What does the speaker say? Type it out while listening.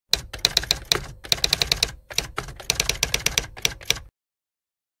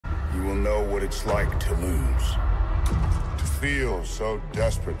what it's like to lose. To feel so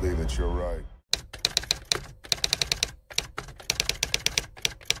desperately that you're right.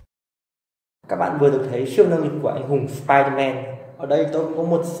 Các bạn vừa được thấy siêu năng lực của anh hùng Spider-Man. Ở đây tôi cũng có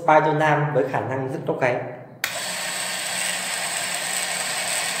một Spider Nam với khả năng rứt tóc gáy.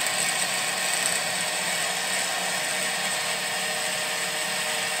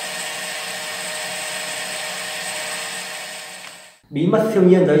 Bí mật siêu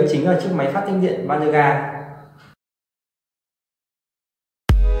nhiên đấy chính là chiếc máy phát tĩnh điện 30 ga.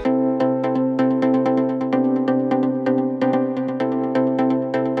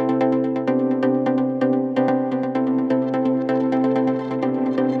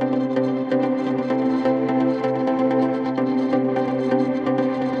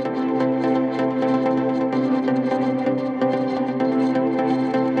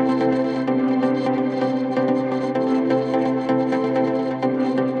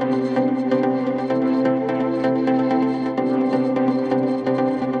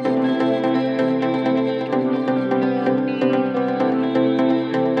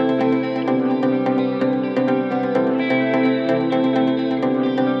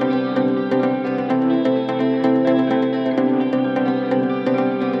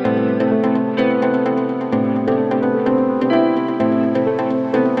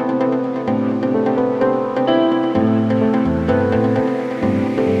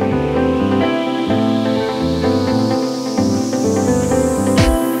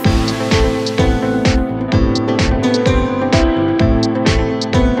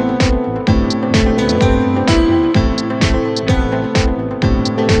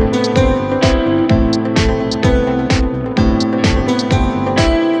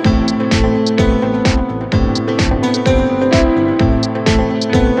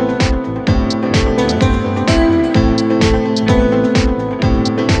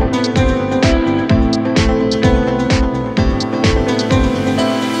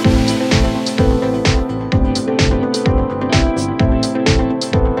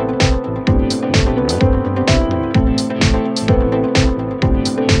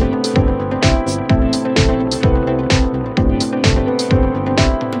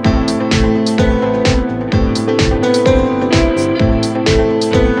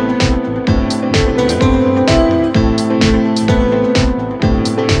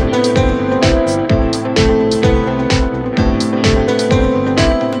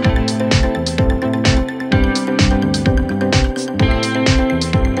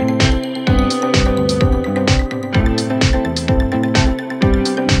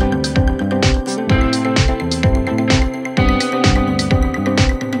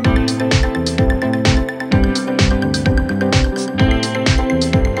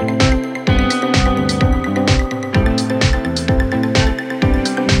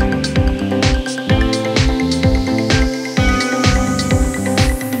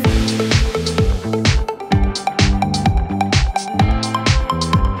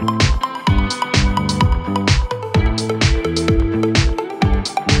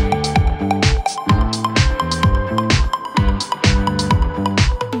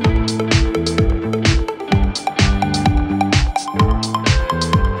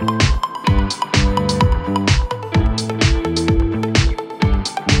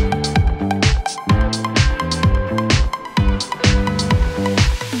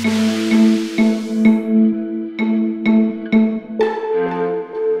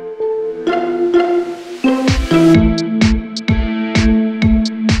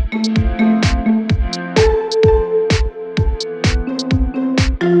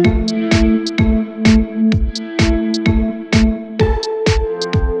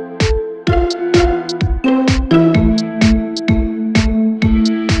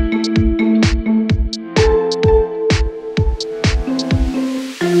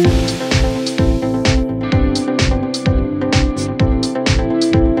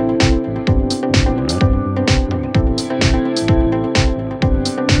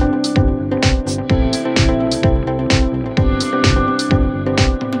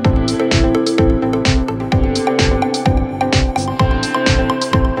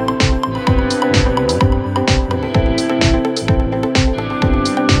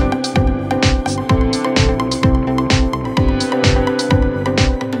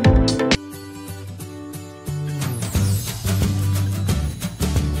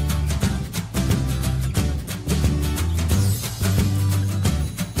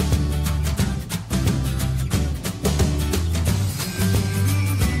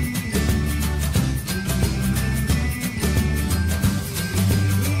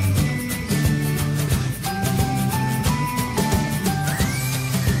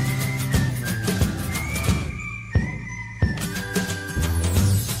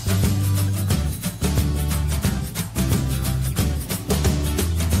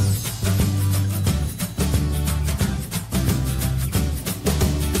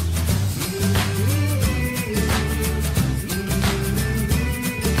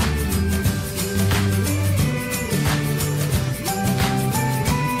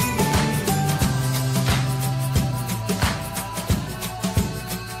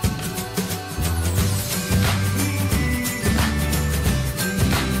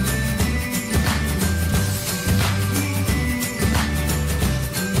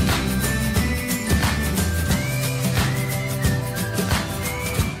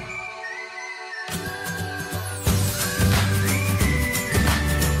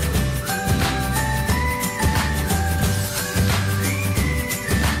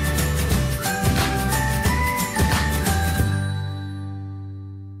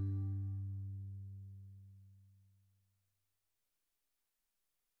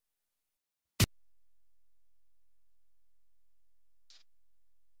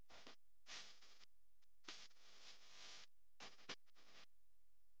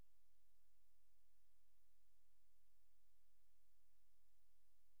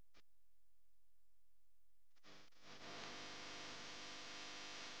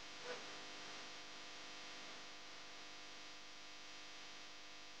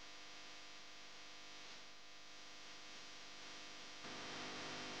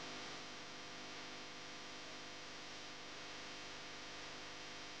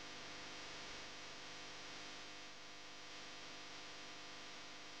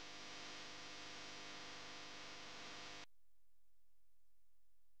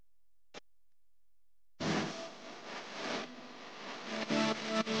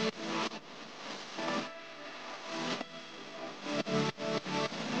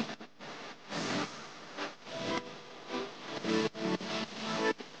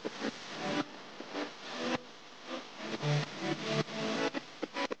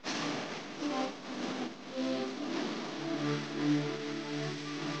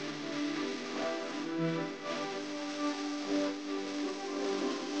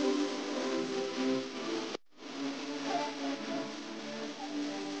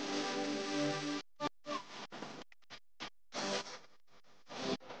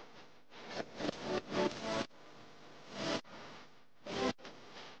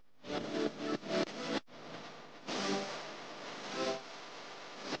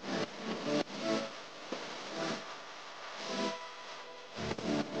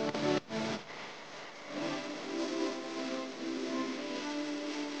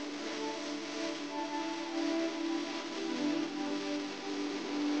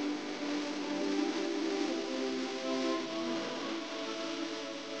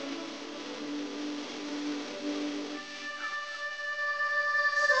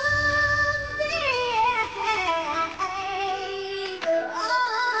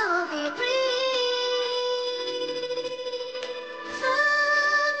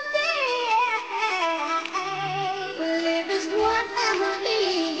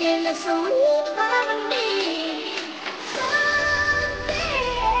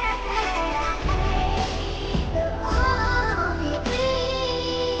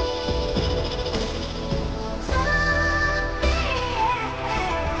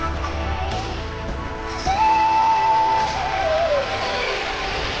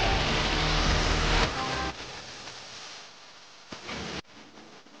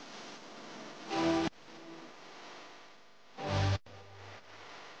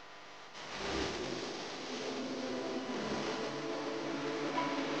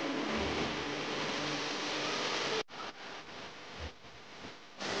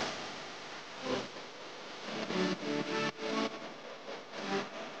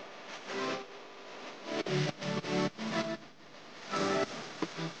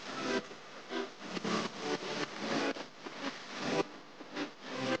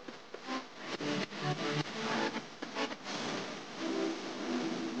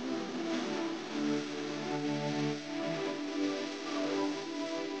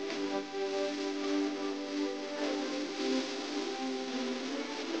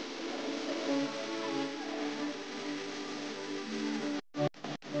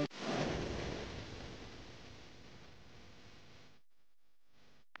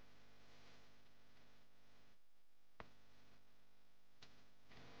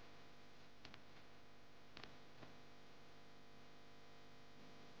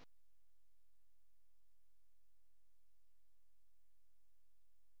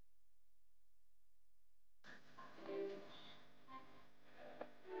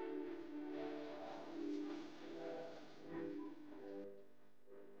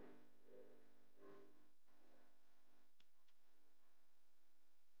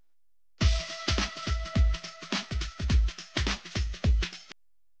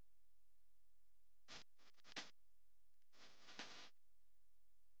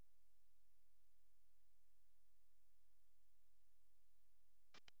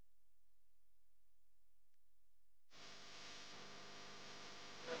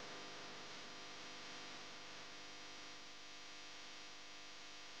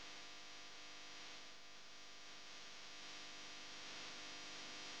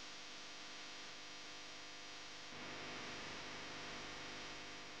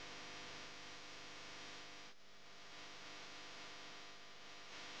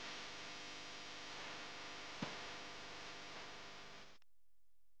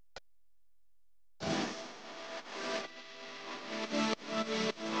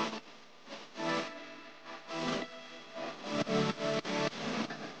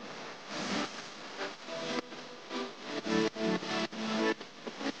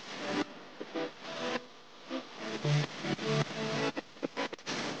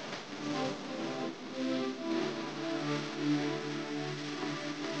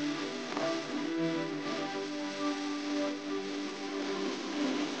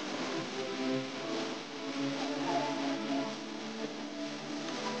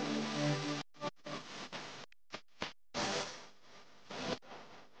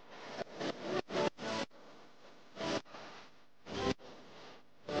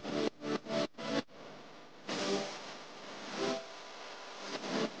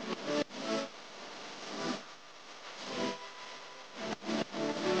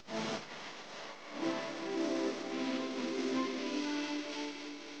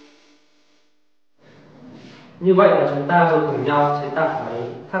 Như vậy là chúng ta vừa cùng nhau chế tạo máy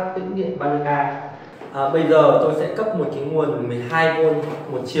phát tĩnh điện 30k. Bây giờ tôi sẽ cấp một cái nguồn 12V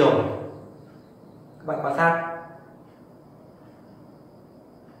một chiều. Các bạn quan sát.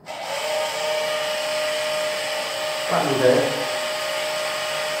 Các bạn nhìn thấy.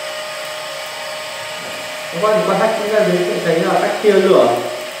 Các bạn quan sát chúng ta sẽ thấy là cách tia lửa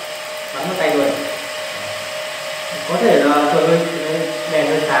bắn một tay rồi. Có thể là trời ơi đèn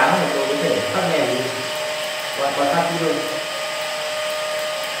hơi sáng thì tôi có thể tắt đèn đi. Các bạn quan sát kỹ hơn.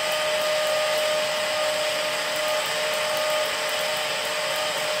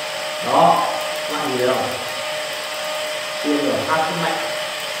 Đó, các bạn nhìn thấy không? Tia lửa phát rất mạnh.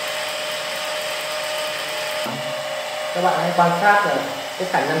 Các bạn hãy quan sát là cái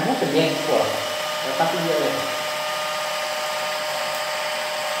khả năng hút rất nhẹ của phát tĩnh điện này.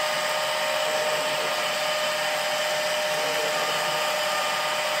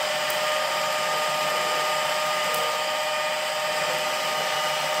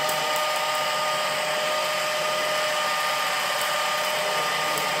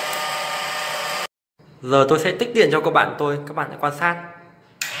 Giờ tôi sẽ tích điện cho các bạn tôi, các bạn hãy quan sát.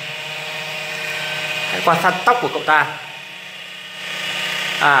 Hãy quan sát tóc của cậu ta.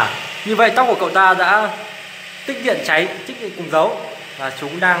 Như vậy tóc của cậu ta đã tích điện cháy, tích điện cùng dấu và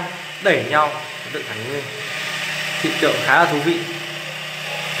chúng đang đẩy nhau dựng thẳng lên. Hiện tượng khá là thú vị.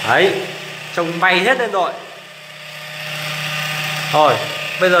 Đấy, trông bay hết lên rồi. Rồi,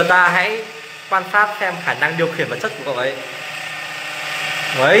 bây giờ ta hãy quan sát xem khả năng điều khiển vật chất của cậu ấy.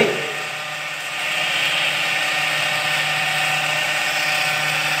 Đấy.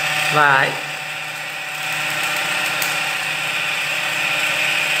 Và